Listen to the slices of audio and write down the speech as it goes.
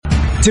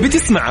تبي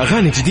تسمع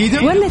أغاني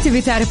جديدة ولا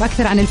تبي تعرف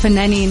أكثر عن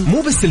الفنانين؟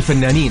 مو بس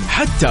الفنانين،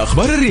 حتى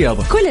أخبار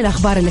الرياضة، كل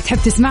الأخبار اللي تحب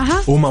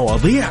تسمعها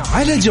ومواضيع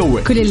على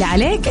جوك. كل اللي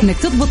عليك إنك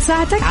تضبط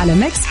ساعتك على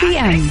ميكس بي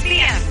ام.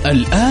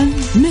 الآن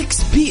ميكس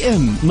بي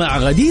ام مع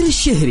غدير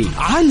الشهري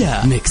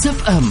على ميكس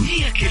اف ام.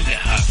 هي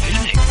كلها في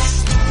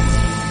الميكس.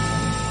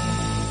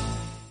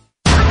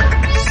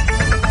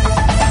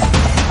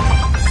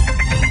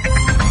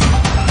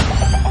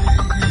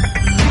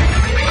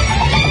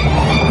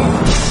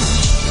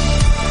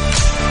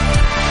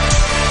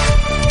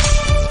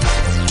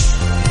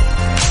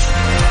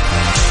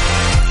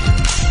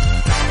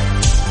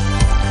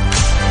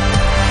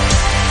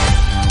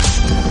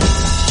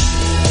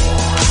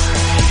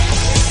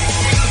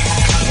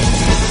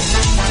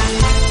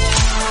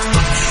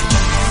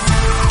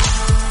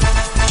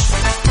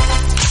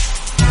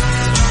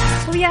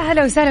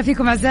 أهلا وسهلا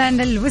فيكم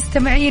أعزائنا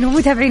المستمعين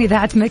ومتابعين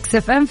إذاعة ميكس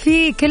اف ام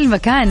في كل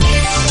مكان،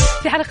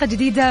 في حلقة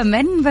جديدة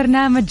من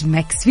برنامج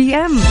ميكس بي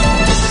ام،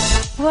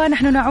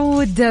 ونحن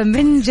نعود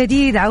من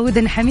جديد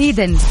عودا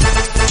حميدا. إن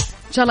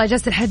شاء الله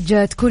إجازة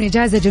الحج تكون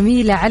إجازة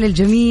جميلة على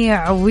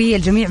الجميع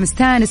والجميع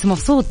مستانس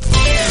ومبسوط.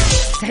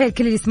 تحية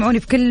الكل اللي يسمعوني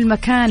في كل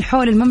مكان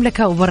حول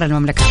المملكة وبرا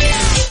المملكة،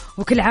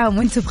 وكل عام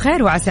وانتم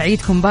بخير وعسى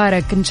عيدكم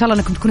مبارك. ان شاء الله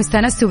انكم تكونوا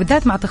استانستوا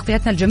بالذات مع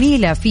تغطياتنا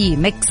الجميله في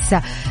ميكس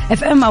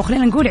اف ام، او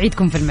خلينا نقول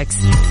عيدكم في الميكس.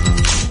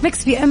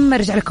 ميكس بي ام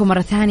رجع لكم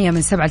مره ثانيه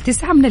من 7 ل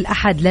 9 من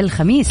الاحد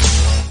للخميس.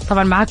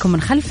 طبعا معاكم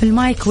من خلف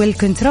المايك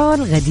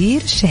والكنترول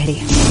غدير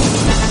الشهري.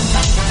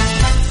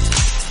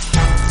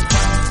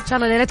 ان شاء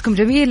الله ليلتكم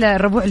جميله،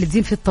 الربوع اللي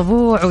تزين في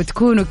الطبوع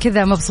وتكونوا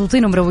كذا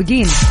مبسوطين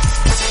ومروقين.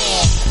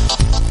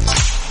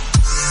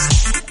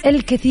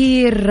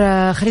 الكثير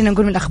خلينا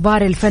نقول من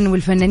الأخبار، الفن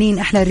والفنانين،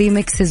 أحلى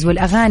الريمكسز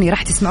والأغاني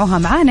راح تسمعوها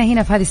معانا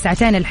هنا في هذه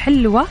الساعتين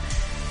الحلوة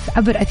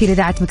عبر أثير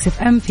إذاعة ميكس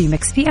اف ام في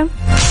ميكس بي ام،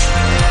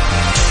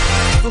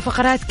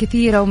 وفقرات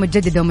كثيرة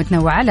ومتجددة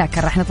ومتنوعة.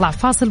 لكن راح نطلع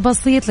فاصل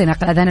بسيط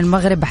لنقل أذان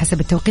المغرب بحسب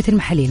التوقيت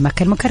المحلي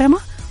لمكة المكرمة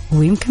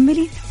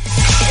ومكملين.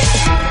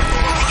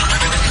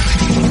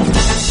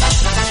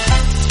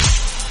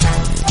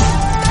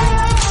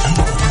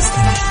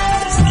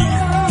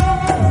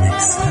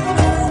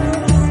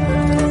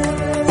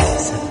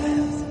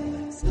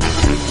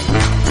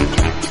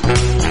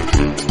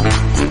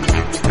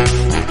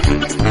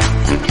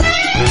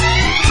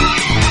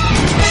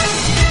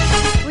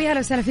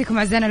 وسهلا فيكم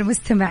أعزائنا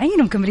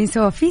المستمعين ومكملين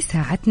سوا في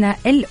ساعتنا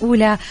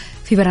الأولى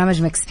في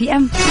برنامج ميكس بي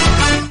ام.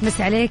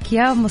 مساء عليك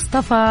يا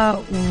مصطفى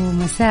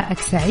ومساءك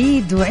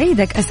سعيد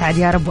وعيدك أسعد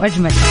يا رب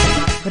وأجمل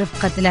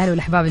برفقة الأهل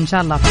والأحباب إن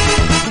شاء الله.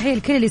 تحية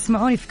الكل اللي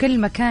يسمعوني في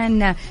كل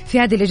مكان في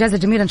هذه الإجازة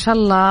الجميلة، إن شاء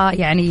الله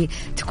يعني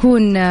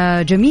تكون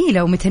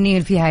جميلة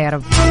ومتهنين فيها يا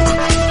رب.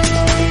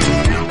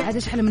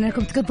 عاد أحلى من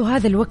أنكم تقضوا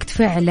هذا الوقت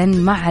فعلا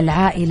مع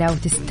العائلة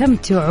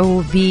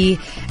وتستمتعوا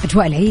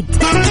بأجواء العيد.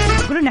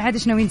 قولوا لنا عاد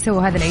ايش ناويين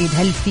تسووا هذا العيد؟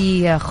 هل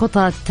في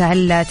خطط؟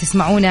 هل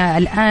تسمعونا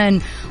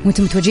الآن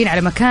وانتم متوجهين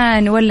على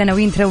مكان، ولا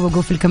ناويين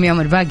تروقوا في الكم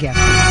يوم الباقية؟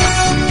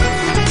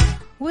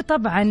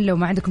 وطبعا لو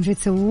ما عندكم شيء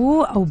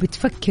تسووه أو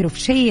بتفكروا في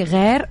شيء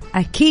غير،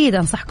 أكيد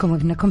أنصحكم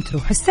أنكم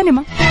تروحوا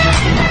السينما.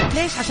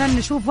 ليش؟ عشان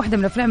نشوف واحدة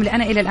من الأفلام اللي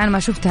أنا إلى الآن ما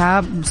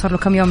شفتها، صار له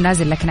كم يوم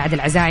نازل لكن عاد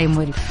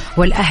العزايم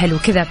والأهل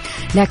وكذا.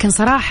 لكن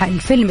صراحة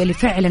الفيلم اللي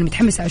فعلا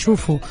متحمس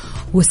أشوفه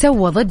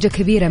وسوى ضجة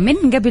كبيرة من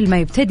قبل ما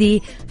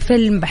يبتدي،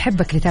 فيلم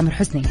بحبك لتامر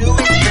حسني.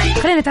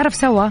 خلينا نتعرف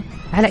سوا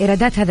على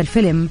إيرادات هذا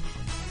الفيلم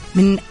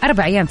من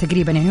 4 أيام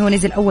تقريبا، يعني هو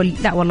نزل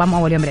لا والله ما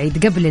أول يوم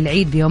العيد، قبل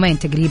العيد بيومين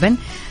تقريبا.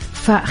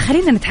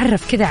 فخلينا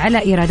نتعرف كذا على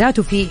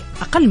إيراداته في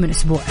أقل من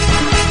أسبوع.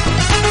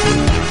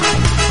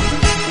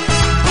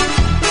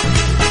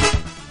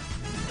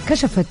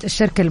 كشفت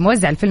الشركة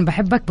الموزعة الفيلم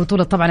بحبك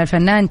بطولة طبعا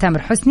الفنان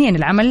تامر حسني أن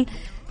العمل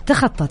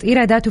تخطط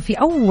إيراداته في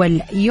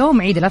أول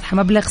يوم عيد الأضحى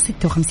مبلغ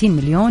 56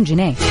 مليون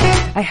جنيه،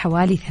 أي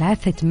حوالي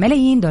 3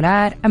 ملايين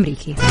دولار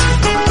أمريكي،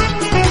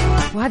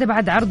 وهذا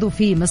بعد عرضه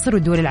في مصر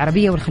والدول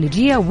العربية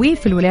والخليجية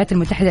وفي الولايات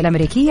المتحدة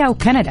الأمريكية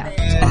وكندا.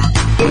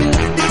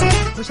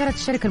 وشارت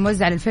الشركة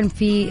الموزعة للفيلم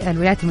في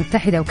الولايات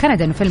المتحدة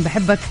وكندا أنه فيلم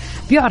بحبك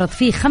بيعرض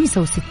فيه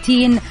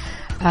 65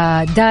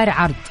 دار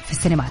عرض في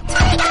السينمات،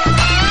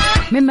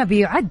 مما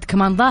بيعد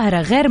كمان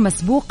ظاهرة غير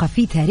مسبوقة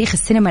في تاريخ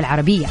السينما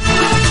العربية.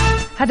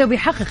 هذا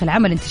بيحقق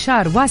العمل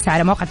انتشار واسع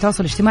على مواقع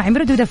التواصل الاجتماعي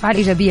بردود أفعال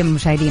إيجابية من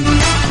المشاهدين.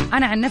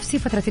 أنا عن نفسي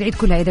فترة العيد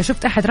كلها إذا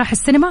شفت أحد راح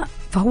السينما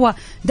فهو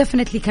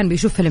دفنتلي كان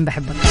بيشوف فيلم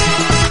بحبك.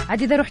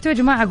 عاد إذا رحتوا يا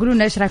جماعة قولوا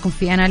لنا إيش رأيكم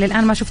فيه. أنا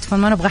للآن ما شفت،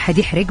 فما نبغى أحد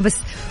يحرق، بس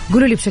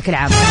قولوا لي بشكل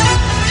عام.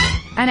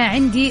 أنا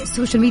عندي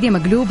السوشيال ميديا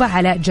مقلوبة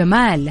على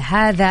جمال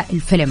هذا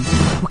الفيلم،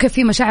 وكيف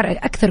في مشاعر.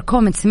 أكثر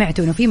كومنت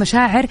سمعته إنه في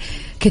مشاعر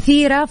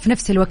كثيرة في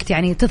نفس الوقت،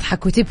 يعني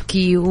تضحك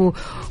وتبكي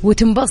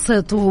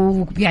وتنبسط،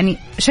 ويعني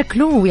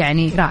شكله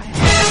يعني رائع.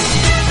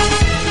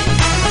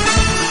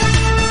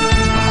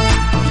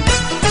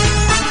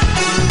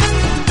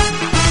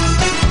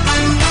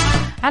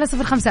 على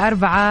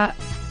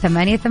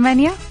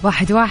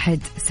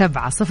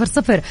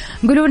 0548811700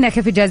 قولوا لنا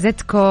كيف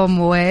إجازتكم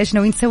وإيش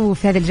ناويين تسووا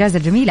في هذه الإجازة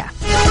الجميلة.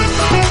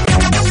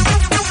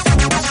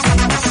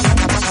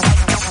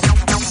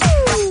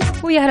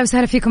 ويا هلا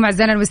وسهلا فيكم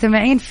أعزائنا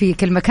المستمعين في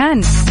كل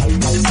مكان.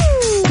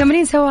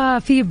 مكملين سوا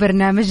في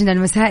برنامجنا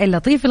المسائي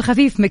اللطيف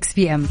الخفيف ميكس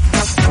بي ام.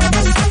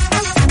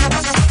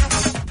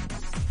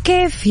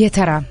 كيف يا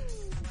ترى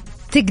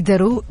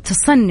تقدروا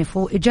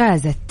تصنفوا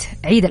إجازة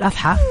عيد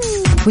الأضحى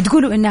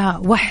وتقولوا إنها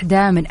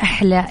واحدة من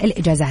أحلى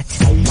الإجازات؟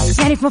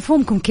 يعني في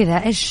مفهومكم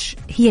كذا إيش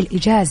هي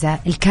الإجازة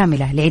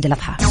الكاملة لعيد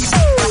الأضحى،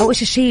 أو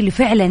إيش الشيء اللي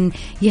فعلا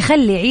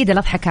يخلي عيد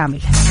الأضحى كامل؟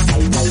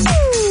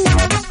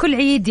 كل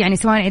عيد يعني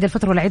سواء عيد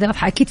الفطر ولا عيد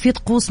الأضحى أكيد في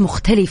طقوس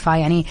مختلفة.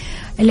 يعني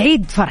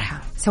العيد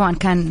فرحة سواء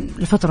كان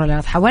الفطر ولا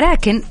الأضحى،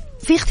 ولكن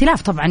في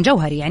اختلاف طبعا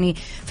جوهري. يعني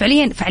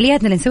فعليا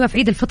فعالياتنا اللي نسويها في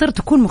عيد الفطر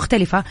تكون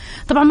مختلفة.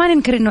 طبعا ما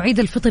ننكر انه عيد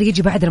الفطر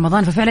يجي بعد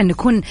رمضان، ففعلا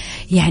نكون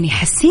يعني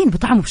حاسين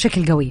بطعمه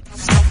بشكل قوي،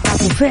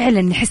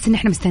 وفعلا نحس ان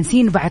احنا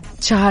مستانسين بعد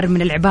شهر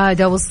من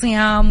العبادة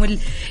والصيام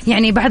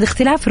يعني بعد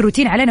اختلاف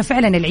الروتين علينا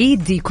فعلا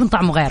العيد يكون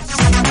طعمه غير.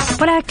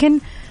 ولكن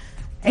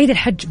عيد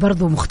الحج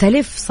برضو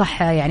مختلف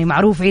صح، يعني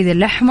معروف عيد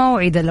اللحمة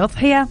وعيد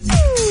الأضحية،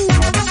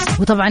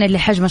 وطبعا اللي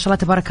حج ما شاء الله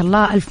تبارك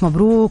الله ألف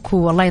مبروك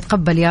والله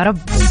يتقبل يا رب.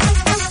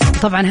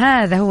 طبعا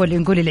هذا هو اللي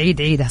نقول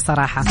العيد عيده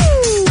صراحة.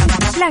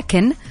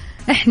 لكن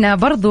احنا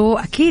برضو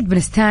اكيد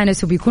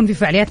بنستانس وبيكون في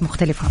فعاليات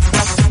مختلفة.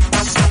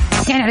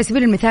 يعني على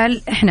سبيل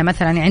المثال احنا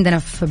مثلا عندنا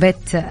في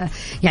بيت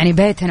يعني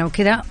بيتنا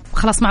وكذا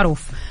خلاص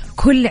معروف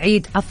كل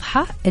عيد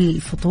أضحى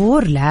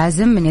الفطور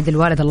لازم من يد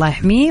الوالد الله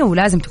يحميه،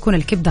 ولازم تكون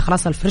الكبدة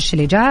خلاص الفرش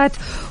اللي جات،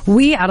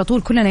 وعلى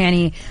طول كلنا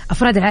يعني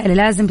أفراد العائلة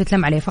لازم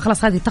تتلم عليه.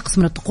 فخلاص هذه طقس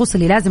من الطقوس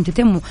اللي لازم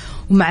تتم.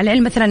 ومع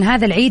العلم مثلا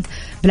هذا العيد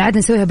بالعادة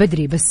نسويها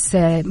بدري، بس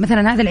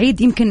مثلا هذا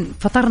العيد يمكن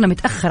فطرنا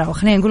متأخرة أو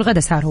خلينا نقول غدا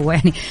صار هو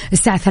يعني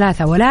الساعة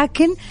 3،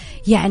 ولكن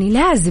يعني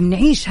لازم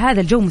نعيش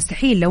هذا الجو.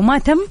 مستحيل لو ما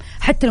تم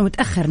حتى لو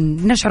متأخر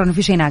نشعر إنه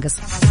في شيء ناقص.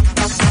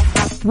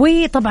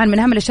 وطبعا من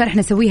أهم الأشياء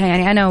احنا نسويها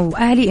يعني أنا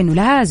وأهلي إنه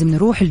لازم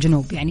نروح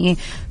الجنوب. يعني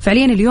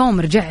فعليا اليوم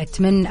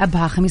رجعت من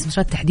أبها خميس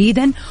مشهد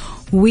تحديدا،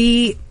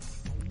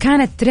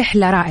 وكانت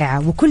رحلة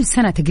رائعة. وكل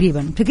سنة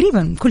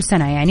تقريبا كل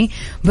سنة يعني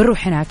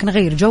بنروح هناك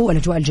نغير جو،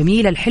 الأجواء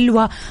الجميلة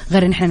الحلوة،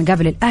 غير إن احنا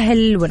نقابل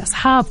الأهل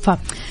والأصحاب.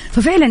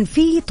 ففعلا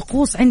في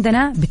طقوس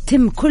عندنا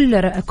بتتم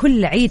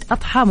كل عيد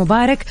أضحى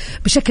مبارك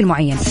بشكل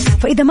معين.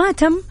 فإذا ما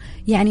تم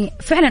يعني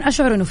فعلا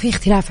أشعر إنه في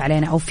اختلاف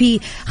علينا، أو في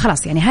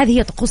خلاص يعني هذه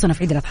هي طقوسنا في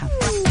عيد الأضحى.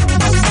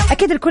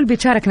 أكيد الكل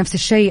بيتشارك نفس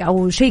الشيء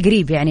أو شيء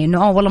قريب، يعني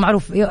إنه والله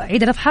معروف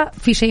عيد الأضحى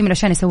في شيء من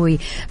الأشياء نسوي،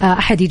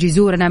 أحد يجي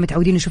يزورنا،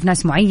 متعودين نشوف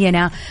ناس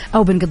معينة،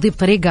 أو بنقضيه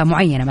بطريقة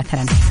معينة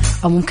مثلا،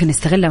 أو ممكن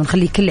نستغلها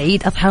ونخلي كل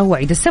عيد أضحى هو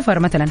عيد السفر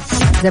مثلا.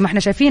 زي ما احنا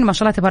شايفين ما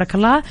شاء الله تبارك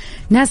الله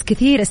ناس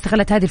كثير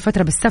استغلت هذه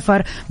الفترة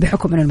بالسفر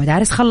بحكم إنه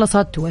المدارس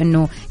خلصت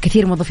وإنه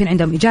كثير موظفين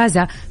عندهم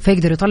إجازة،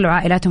 فيقدروا يطلعوا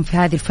عائلاتهم في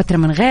هذه الفترة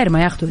من غير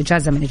ما ياخذوا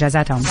إجازة من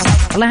إجازاتهم.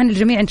 الله يهني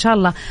الجميع إن شاء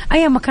الله.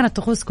 أي ما كانت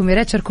طقوسكم يا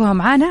ريت تشاركوها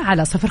معنا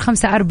على 0548811700.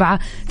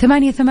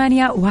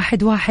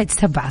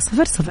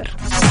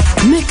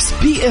 ميكس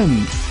بي ام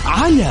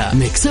على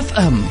ميكس اف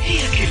ام، هي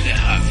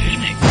كلها في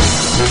الميكس.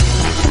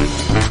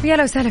 يا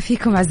لو وسهلا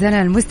فيكم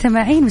أعزائنا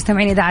المستمعين،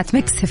 مستمعين إذاعة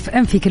ميكس اف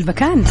ام في كل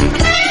مكان.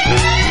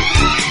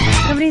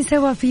 تمرين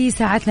سوا في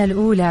ساعتنا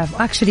الأولى،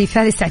 وأكشلي في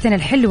هذه الساعتين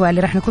الحلوة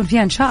اللي راح نكون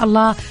فيها إن شاء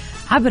الله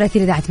عبر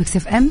أثير إذاعة ميكس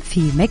اف ام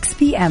في ميكس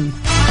بي ام.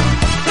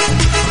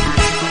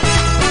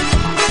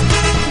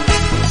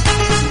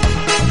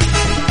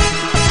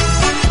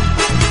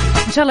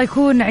 إن شاء الله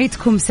يكون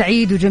عيدكم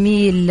سعيد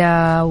وجميل،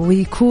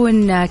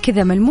 ويكون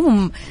كذا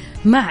ملموم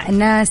مع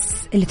الناس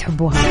اللي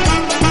تحبوها،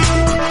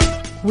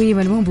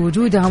 وملموم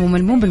بوجودهم،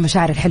 وملموم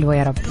بالمشاعر الحلوة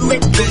يا رب.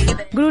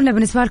 قولوا لنا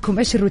بالنسبة لكم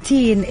إيش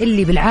الروتين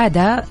اللي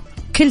بالعادة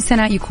كل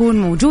سنة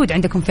يكون موجود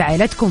عندكم في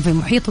عائلتكم، في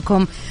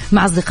محيطكم،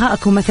 مع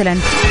أصدقائكم مثلا.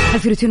 هل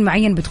في روتين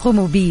معين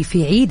بتقوموا به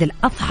في عيد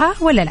الأضحى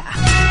ولا لا؟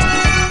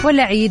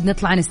 ولا عيد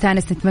نطلع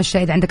نستانس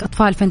نتمشى؟ إذا عندك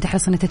أطفال فأنت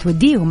حريص أن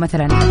توديهم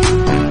مثلا،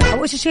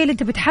 أو إيش الشيء اللي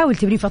أنت بتحاول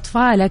تبنيه في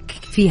أطفالك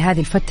في هذه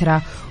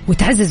الفترة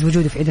وتعزز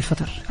وجوده في عيد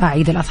الفطر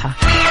عيد الأضحى.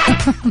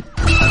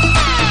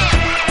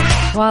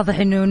 واضح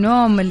إنه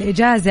نوم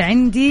الإجازة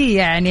عندي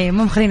يعني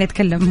مو مخليني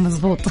أتكلم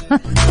مزبوط.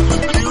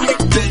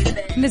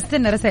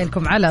 نستنى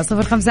رسائلكم على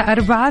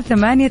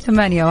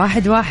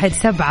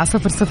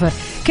 0548811700.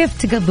 كيف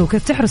تقضوا،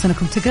 كيف تحرصوا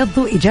أنكم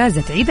تقضوا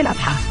إجازة عيد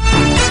الأضحى؟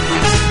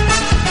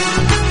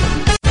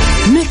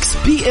 ميكس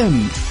بي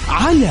ام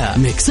على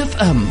ميكس اف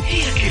ام،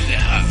 هي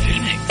كلها في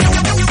الميكس.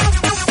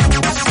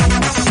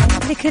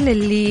 لكل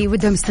اللي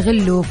ودهم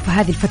يستغلوا في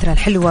هذه الفترة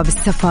الحلوة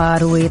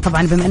بالسفر،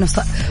 وطبعا بما أنه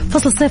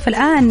فصل الصيف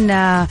الآن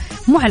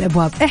مو على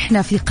الأبواب،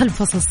 إحنا في قلب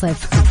فصل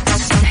الصيف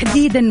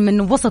تحديدا،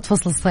 من وسط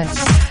فصل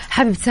الصيف.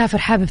 حابب تسافر،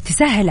 حابب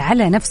تسهل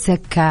على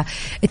نفسك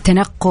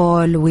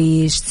التنقل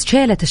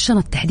وشيلة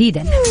الشنط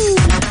تحديدا،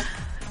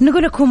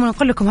 نقول لكم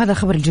ونقول لكم هذا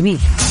الخبر الجميل.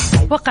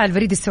 وقع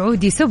البريد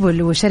السعودي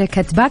سبل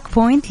وشركة باك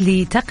بوينت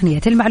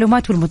لتقنية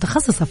المعلومات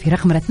والمتخصصة في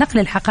رقمنة نقل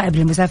الحقائب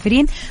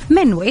للمسافرين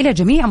من وإلى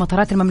جميع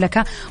مطارات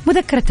المملكة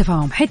مذكرة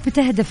تفاهم، حيث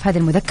بتهدف هذه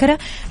المذكرة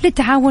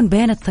للتعاون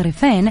بين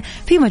الطرفين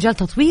في مجال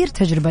تطوير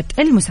تجربة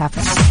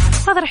المسافر.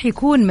 هذا راح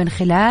يكون من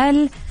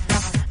خلال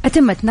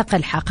أتمت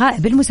نقل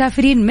حقائب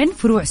المسافرين من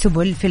فروع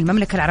سبل في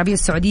المملكة العربية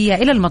السعودية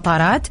إلى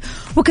المطارات،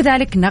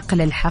 وكذلك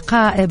نقل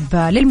الحقائب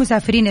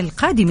للمسافرين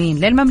القادمين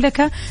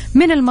للمملكة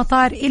من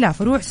المطار إلى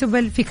فروع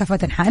سبل في كافة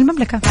أنحاء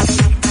المملكة.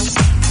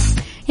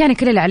 يعني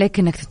كل اللي عليك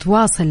أنك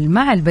تتواصل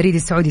مع البريد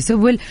السعودي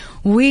سبل،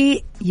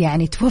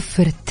 ويعني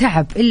توفر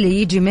التعب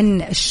اللي يجي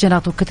من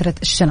الشنط وكثرة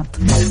الشنط،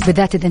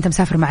 بالذات إذا أنت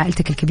مسافر مع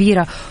عائلتك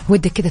الكبيرة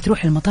ودك كده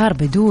تروح المطار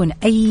بدون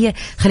أي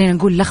خلينا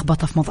نقول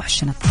لخبطة في موضوع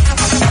الشنط.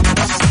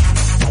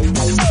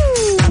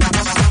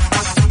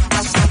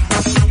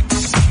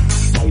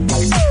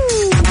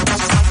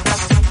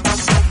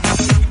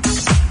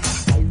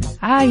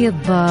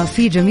 عايض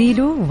في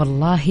جميله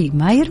والله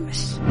ما يرمش.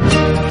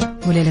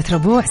 وليلة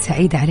ربوع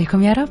سعيدة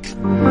عليكم يا رب.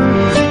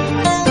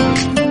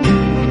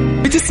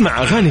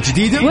 بتسمع أغاني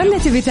جديدة ولا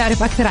تبي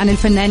تعرف أكثر عن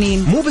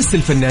الفنانين؟ مو بس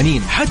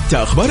الفنانين، حتى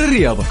أخبار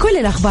الرياضة، كل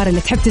الأخبار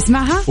اللي تحب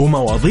تسمعها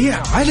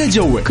ومواضيع على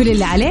جوك. كل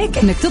اللي عليك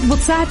أنك تضبط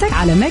ساعتك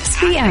على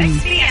ميكس بي ام.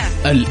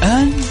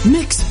 الآن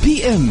ميكس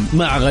بي ام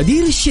مع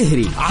غدير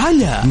الشهري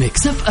على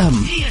ميكس اف ام.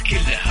 هي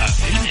كلها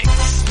في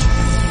الميكس.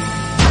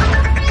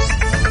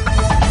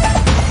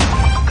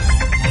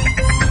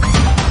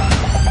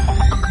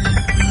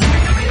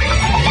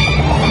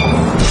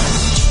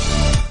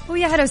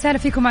 يا هلا وسهلا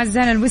فيكم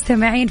أعزائنا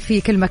المستمعين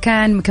في كل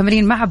مكان،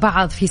 مكملين مع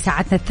بعض في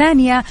ساعتنا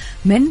الثانية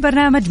من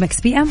برنامج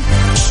ميكس بي ام.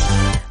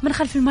 من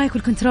خلف المايك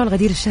والكنترول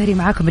غدير الشهري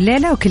معاكم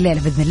الليلة وكل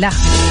ليلة بإذن الله.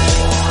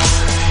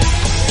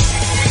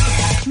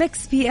 ميكس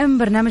بي ام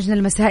برنامجنا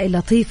المسائي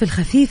اللطيف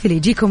الخفيف اللي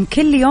يجيكم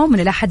كل يوم من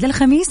الأحد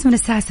للخميس من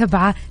الساعة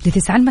 7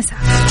 ل9 المساء.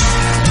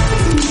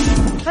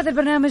 هذا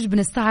البرنامج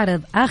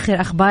بنستعرض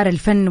آخر أخبار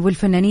الفن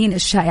والفنانين،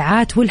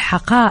 الشائعات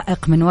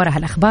والحقائق من وراء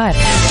الأخبار.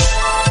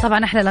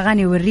 طبعا أحلى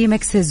الأغاني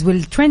والريمكسز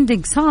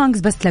والترندينج سونجز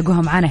بس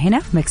تلاقوها معنا هنا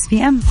في ميكس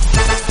بي ام.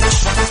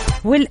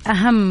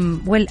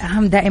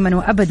 والأهم دائما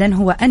وأبدا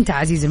هو أنت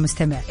عزيزي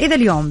المستمع. إذا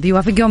اليوم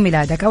بيوافق يوم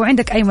ميلادك أو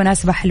عندك أي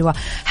مناسبة حلوة،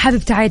 حابب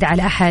تعيد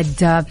على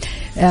أحد،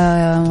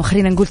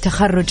 خلينا نقول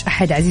تخرج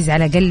أحد عزيز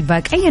على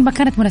قلبك، أي ما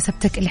كانت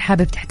مناسبتك اللي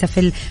حابب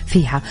تحتفل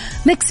فيها،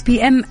 ميكس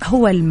بي ام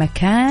هو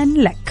المكان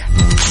لك.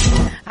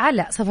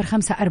 على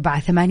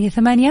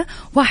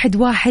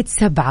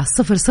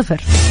 0548811700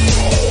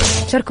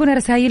 شاركونا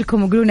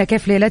رسائلكم وقولونا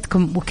كيف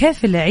ليلتكم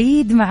وكيف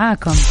العيد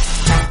معاكم.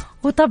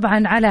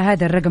 وطبعا على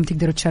هذا الرقم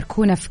تقدروا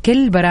تشاركونا في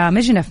كل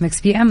برامجنا في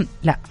ميكس بي ام،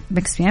 لا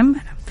ميكس بي ام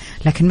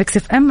لكن ميكس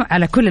اف ام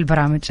على كل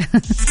البرامج.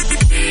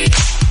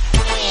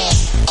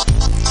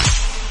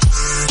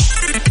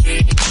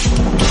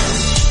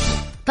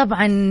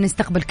 طبعا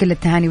نستقبل كل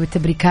التهاني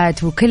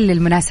والتبريكات وكل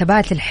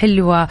المناسبات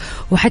الحلوة،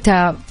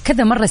 وحتى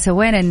كذا مرة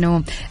سوينا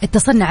انه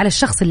اتصلنا على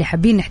الشخص اللي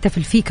حابين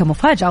نحتفل فيه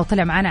كمفاجأة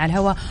وطلع معنا على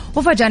الهواء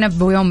وفاجأنا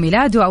بيوم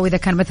ميلاده، او اذا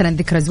كان مثلا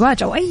ذكرى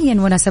زواج او اي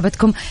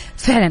مناسبتكم،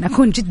 فعلا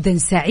اكون جدا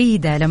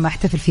سعيدة لما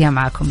احتفل فيها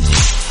معكم.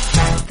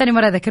 ثاني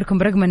مرة أذكركم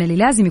برقمنا اللي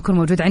لازم يكون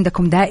موجود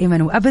عندكم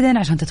دائما وأبدا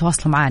عشان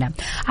تتواصلوا معنا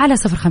على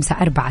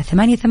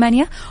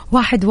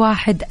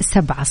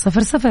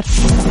 0548811700.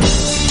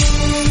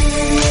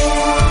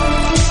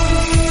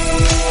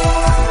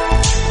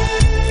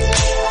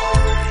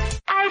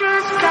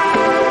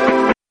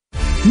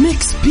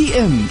 ميكس بي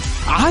ام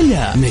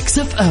على ميكس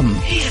اف ام.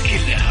 هي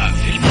كلها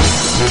في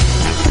الميكس.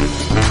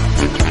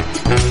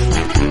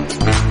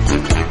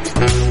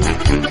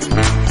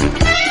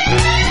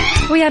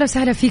 ويا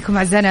وسهلا فيكم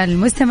أعزائنا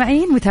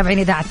المستمعين متابعين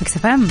إذاعة ميكس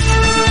اف ام.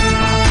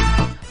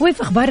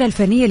 وفي أخبارنا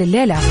الفنية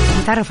لليلة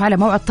نتعرف على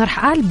موعد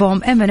طرح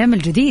ألبوم امينيم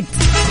الجديد.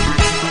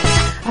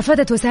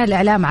 أفادت وسائل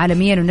الإعلام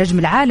عالميا والنجم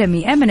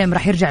العالمي امينيم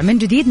راح يرجع من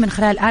جديد من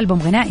خلال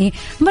ألبوم غنائي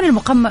من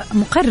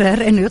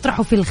المقرر أنه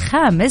يطرحه في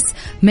 5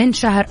 من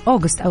شهر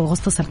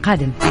أغسطس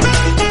القادم.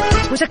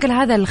 وشكل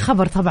هذا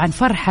الخبر طبعا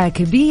فرحة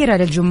كبيرة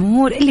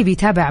للجمهور اللي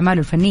بيتابع أعماله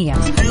الفنية.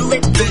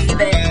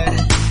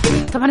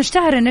 طبعا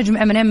اشتهر النجم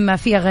امينيم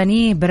في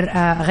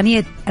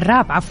أغنية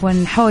الراب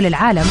حول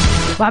العالم،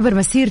 وعبر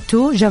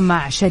مسيرته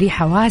جمع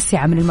شريحة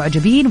واسعة من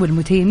المعجبين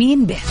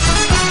والمتيمين به،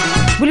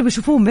 واللي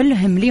بيشوفوه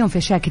ملهم ليهم في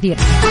أشياء كثير،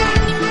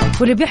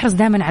 واللي بيحرص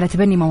دائما على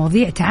تبني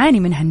مواضيع تعاني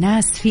منها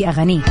الناس في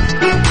أغانيه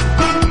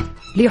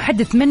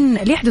ليحدث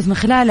من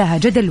خلالها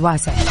جدل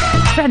واسع.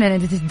 فعلا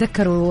إذا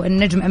تتذكروا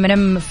النجم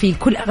امينيم في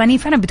كل أغانيه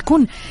فعلا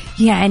بتكون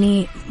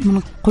يعني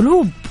من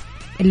قلوب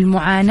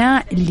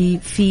المعاناة اللي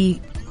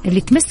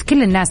تمس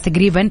كل الناس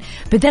تقريبا،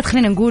 بالذات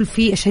خلينا نقول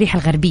في الشريحة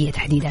الغربية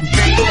تحديدا.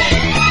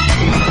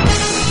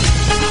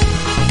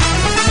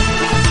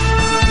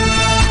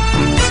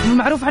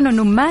 معروف عنه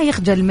أنه ما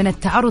يخجل من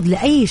التعرض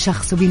لأي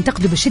شخص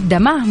وبينتقده بشدة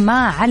مهما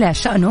على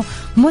شأنه،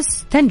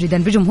 مستنجدا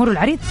بجمهوره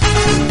العريض.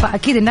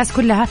 فأكيد الناس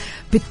كلها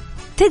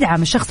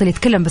بتدعم الشخص اللي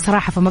يتكلم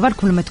بصراحة، فما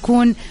بالكم لما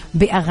تكون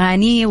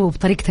بأغانيه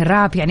وبطريقة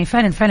الراب. يعني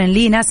فعلا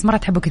ليه ناس مرة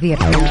تحبه كثير،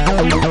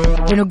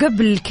 لأنه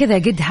قبل كذا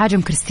قد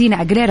هاجم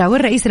كريستينا أغليرا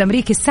والرئيس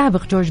الأمريكي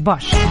السابق جورج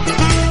بوش،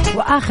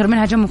 وآخر من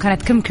هاجمه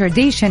كانت كيم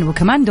كارديشيان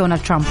وكمان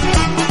دونالد ترامب.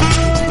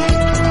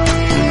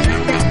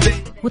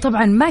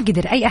 وطبعا ما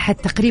قدر أي أحد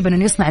تقريبا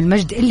أن يصنع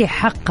المجد اللي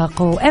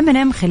حققه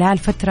امينيم خلال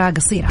فترة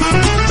قصيرة.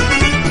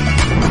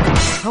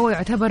 هو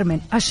يعتبر من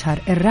أشهر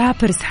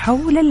الرابرز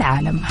حول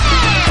العالم.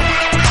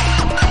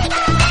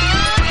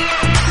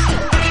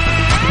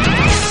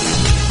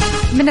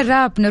 من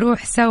الراب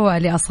نروح سوا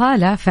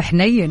لأصالة في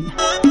حنين.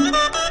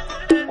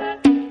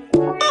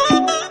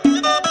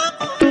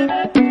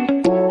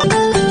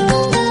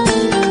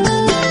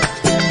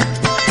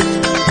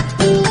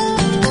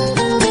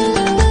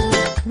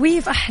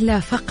 وفي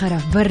أحلى فقرة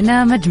في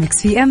برنامج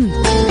ميكس بي ام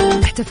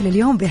نحتفل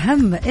اليوم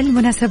بأهم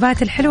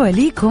المناسبات الحلوة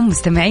ليكم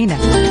مستمعينا.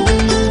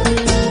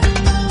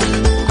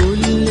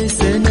 كل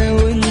سنة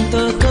وانت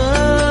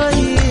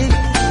طيب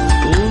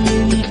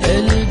ومن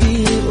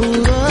قلبي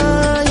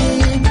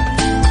قريب.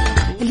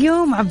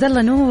 اليوم عبد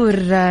الله نور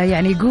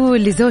يعني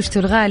يقول لزوجته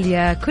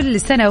الغالية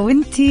كل سنة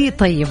وانتي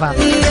طيبة.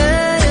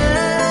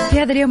 في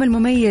هذا اليوم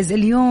المميز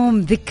اليوم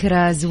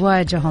ذكرى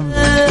زواجهم،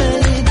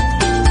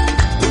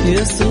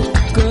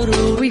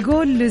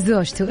 ويقول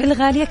لزوجته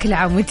الغالية كل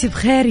عام وانتي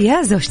بخير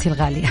يا زوجتي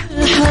الغالية.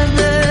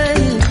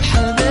 حبايب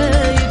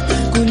حبايب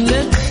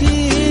كلك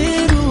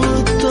خير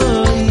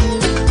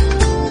والطيب،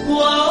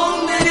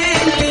 وعمري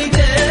اللي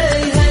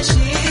جاي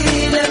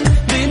هشيلك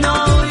بين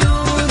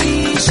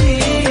عيوني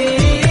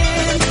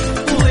شيل،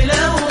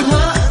 ولو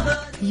هقدر.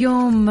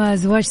 يوم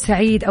زواج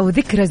سعيد أو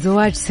ذكرى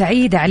زواج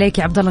سعيدة عليك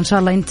يا عبد الله، إن شاء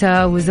الله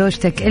أنت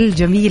وزوجتك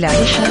الجميلة.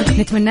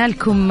 نتمنى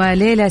لكم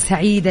ليلة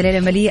سعيدة، ليلة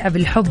مليئة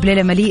بالحب،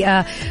 ليلة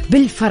مليئة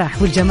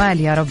بالفرح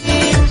والجمال يا رب،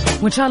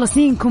 وإن شاء الله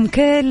سنينكم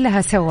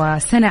كلها سوا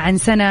سنة عن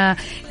سنة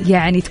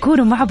يعني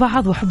تكونوا مع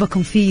بعض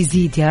وحبكم فيه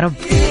يزيد يا رب،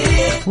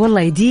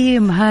 والله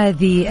يديم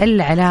هذه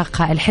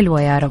العلاقة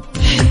الحلوة يا رب.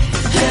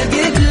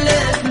 هجيب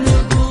لك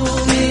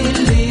نجوم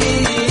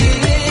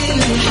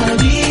الليل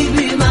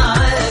حبيبي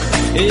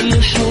معاك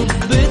الحب.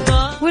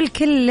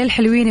 والكل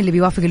الحلوين اللي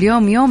بيوافق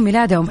اليوم يوم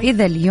ميلادهم،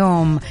 إذا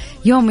اليوم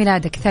يوم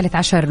ميلادك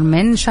 13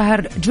 من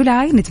شهر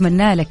جولاي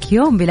نتمنى لك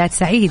يوم ميلاد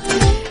سعيد.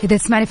 إذا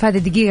تسمعني في هذه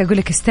الدقيقة أقول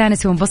لك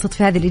استانس وانبسط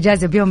في هذه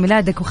الإجازة بيوم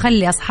ميلادك،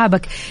 وخلي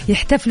أصحابك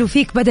يحتفلوا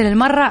فيك بدل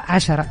المرة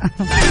 10.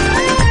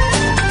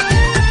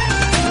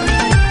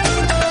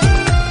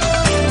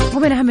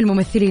 ومن أهم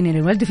الممثلين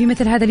اللي ولدوا في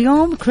مثل هذا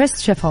اليوم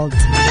كريس شيفيلد،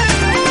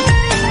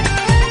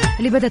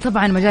 اللي بدأ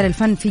طبعا مجال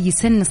الفن في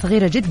سن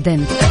صغيرة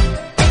جدا،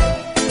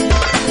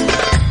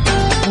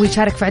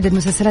 ويشارك في عدة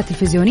مسلسلات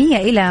تلفزيونية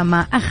إلى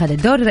ما أخذ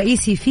الدور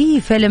الرئيسي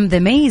في فيلم The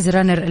Maze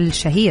Runner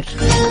الشهير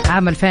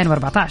عام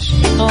 2014.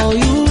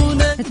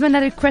 نتمنى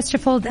لكريس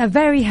شيفيلد a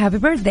very happy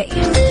birthday.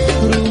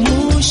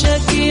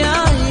 رموشك يا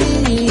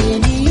عيني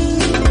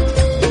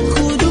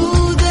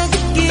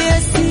خدودك يا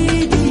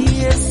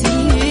سيدي يا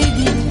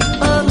سيدي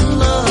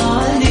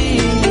الله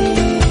عليك،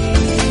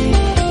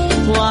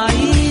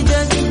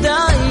 وعيدك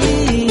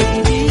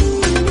دعيدي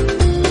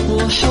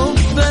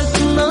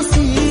وحبك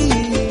نصيبي.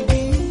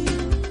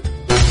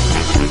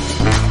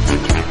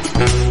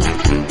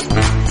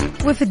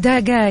 وفي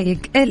الدقائق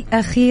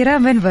الأخيرة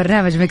من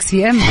برنامج ميكس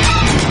بي ام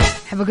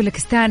أحب أقول لك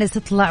استانس،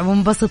 اطلع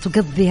وانبسط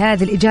وقضي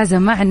هذه الإجازة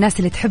مع الناس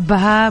اللي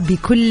تحبها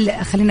بكل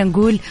خلينا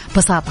نقول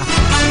بساطة.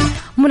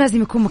 مو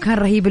لازم يكون مكان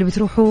رهيب اللي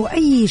بتروحوا،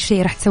 أي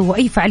شيء راح تسووا،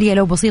 أي فعالية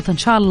لو بسيطة إن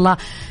شاء الله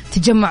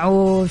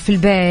تتجمعوا في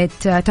البيت،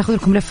 تاخذوا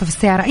لكم لفة في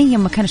السيارة، أي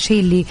مكان الشيء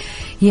اللي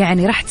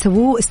يعني راح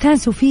تسووه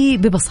استانسوا فيه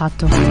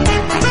ببساطته.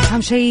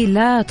 أهم شيء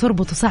لا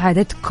تربطوا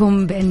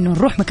سعادتكم بأنه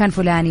نروح مكان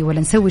فلاني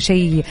ولا نسوي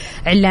شيء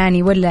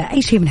علاني ولا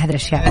أي شيء من هذه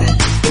الأشياء.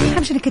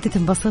 أهم شيء إنك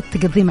تنبسط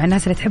تقضي مع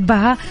الناس اللي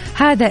تحبها،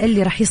 هذا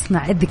اللي راح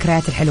يصنع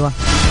الذكريات الحلوة.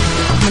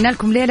 أتمنى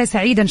لكم ليلة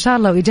سعيدة إن شاء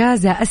الله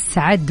وإجازة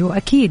السعد،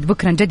 وأكيد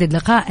بكرة نجدد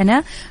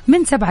لقائنا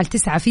من 7 ل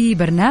 9 في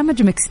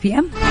برنامج ميكس بي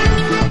ام.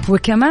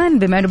 وكمان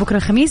بما أنه بكرة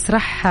الخميس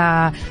راح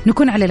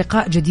نكون على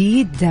لقاء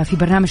جديد في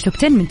برنامج توب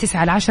 10 من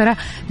 9 ل 10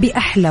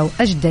 بأحلى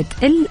وأجدد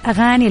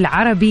الأغاني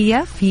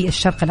العربية في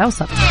الشرق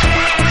الأوسط.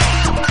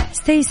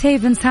 Stay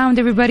safe and sound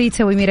everybody.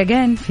 تسوي مير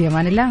again في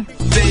أمان الله.